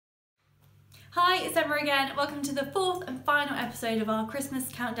Hi, it's Emma again. Welcome to the fourth and final episode of our Christmas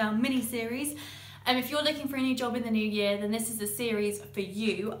Countdown mini-series. If you're looking for a new job in the new year, then this is a series for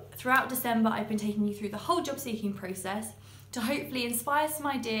you. Throughout December, I've been taking you through the whole job seeking process to hopefully inspire some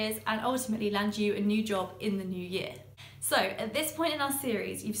ideas and ultimately land you a new job in the new year. So at this point in our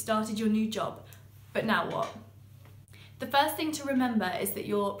series, you've started your new job, but now what? The first thing to remember is that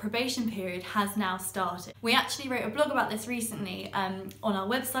your probation period has now started. We actually wrote a blog about this recently on our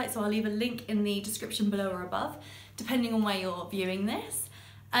website, so I'll leave a link in the description below or above, depending on where you're viewing this.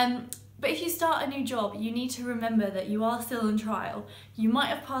 But if you start a new job, you need to remember that you are still on trial. You might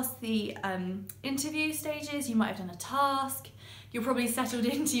have passed the interview stages, you might have done a task, you're probably settled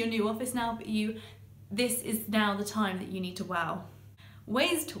into your new office now, but this is now the time that you need to wow.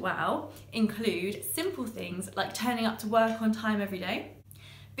 Ways to wow include simple things like turning up to work on time every day,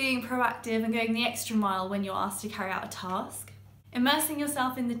 being proactive and going the extra mile when you're asked to carry out a task, immersing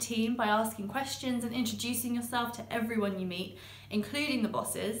yourself in the team by asking questions and introducing yourself to everyone you meet, including the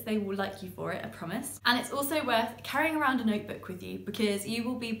bosses. They will like you for it, I promise. And it's also worth carrying around a notebook with you because you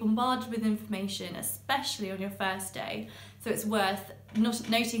will be bombarded with information, especially on your first day. So it's worth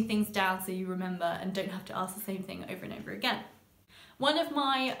noting things down so you remember and don't have to ask the same thing over and over again. One of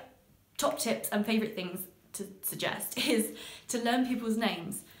my top tips and favourite things to suggest is to learn people's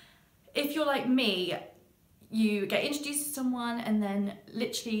names. If you're like me, you get introduced to someone and then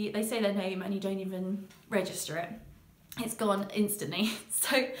literally they say their name and you don't even register it. It's gone instantly.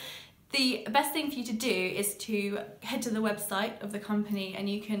 So the best thing for you to do is to head to the website of the company and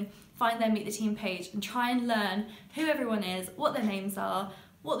you can find their Meet the Team page and try and learn who everyone is, what their names are,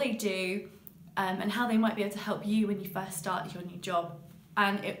 what they do, and how they might be able to help you when you first start your new job.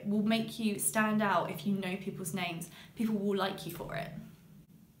 And it will make you stand out if you know people's names. People will like you for it.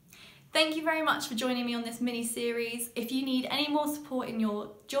 Thank you very much for joining me on this mini series. If you need any more support in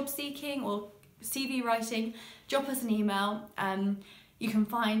your job seeking or CV writing, drop us an email. You can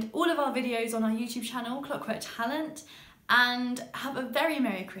find all of our videos on our YouTube channel, Clockwork Talent, and have a very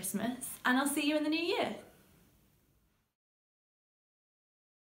Merry Christmas, and I'll see you in the new year.